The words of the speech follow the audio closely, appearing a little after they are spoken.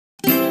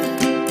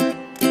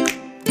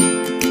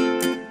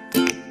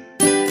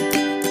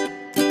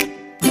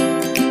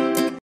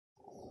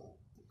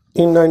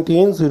In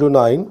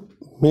 1909,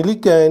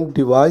 Millikan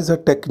devised a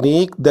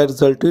technique that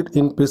resulted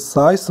in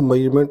precise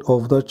measurement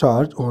of the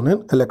charge on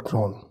an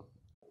electron.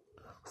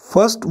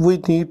 First, we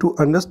need to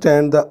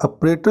understand the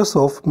apparatus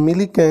of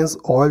Millikan's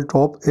oil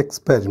drop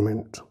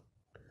experiment.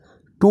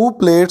 Two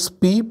plates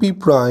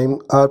PP'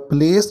 are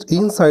placed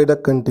inside a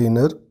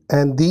container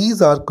and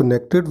these are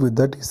connected with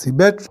the DC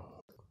battery.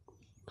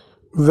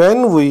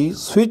 When we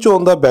switch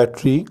on the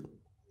battery,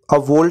 a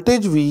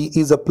voltage V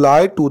is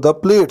applied to the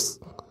plates,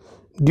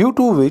 due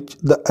to which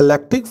the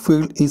electric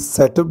field is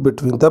set up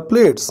between the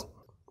plates.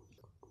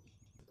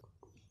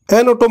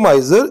 An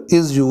atomizer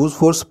is used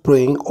for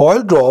spraying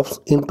oil drops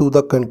into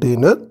the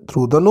container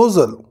through the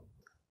nozzle.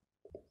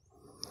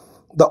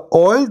 The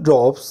oil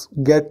drops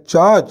get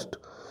charged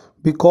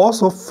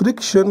because of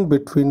friction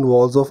between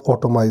walls of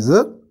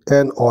atomizer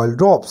and oil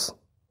drops.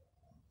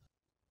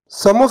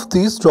 Some of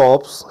these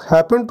drops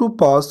happen to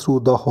pass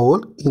through the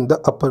hole in the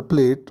upper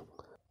plate.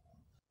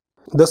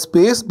 The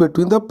space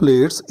between the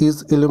plates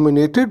is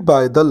illuminated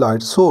by the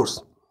light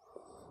source.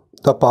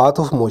 The path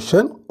of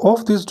motion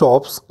of these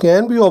drops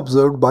can be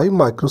observed by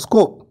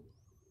microscope.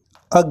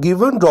 A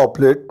given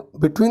droplet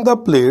between the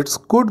plates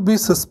could be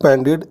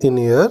suspended in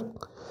air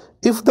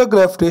if the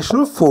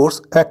gravitational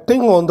force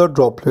acting on the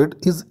droplet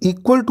is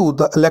equal to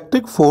the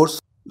electric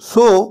force.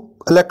 So,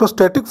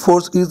 electrostatic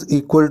force is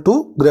equal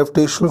to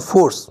gravitational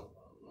force.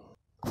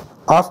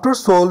 After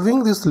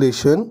solving this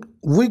relation,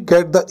 we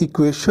get the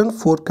equation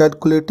for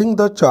calculating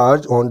the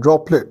charge on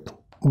droplet.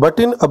 But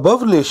in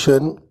above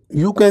relation,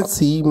 you can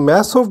see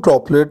mass of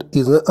droplet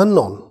is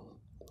unknown.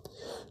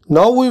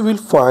 Now we will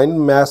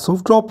find mass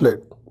of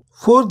droplet.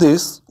 For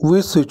this,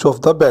 we switch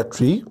off the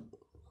battery.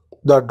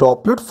 The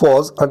droplet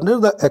falls under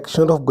the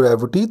action of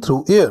gravity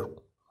through air.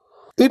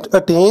 It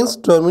attains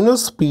terminal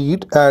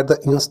speed at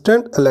the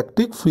instant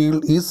electric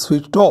field is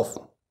switched off.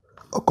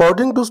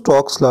 According to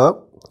Stoke's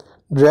law,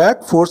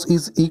 drag force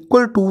is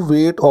equal to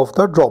weight of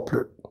the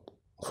droplet.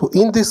 So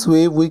in this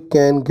way we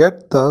can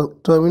get the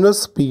terminal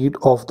speed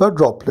of the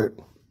droplet.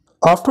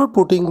 After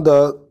putting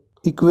the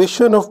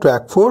equation of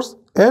drag force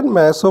and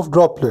mass of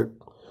droplet,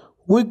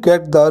 we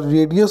get the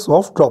radius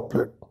of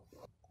droplet.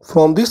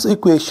 From this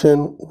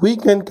equation, we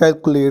can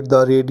calculate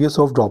the radius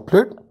of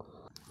droplet.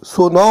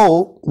 So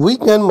now we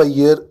can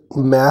measure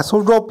mass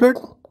of droplet,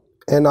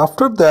 and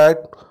after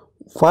that,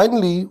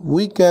 finally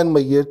we can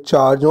measure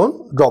charge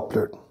on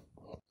droplet.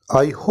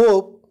 I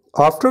hope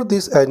after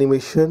this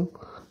animation,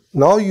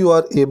 now you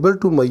are able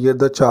to measure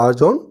the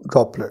charge on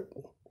droplet.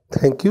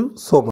 Thank you so much.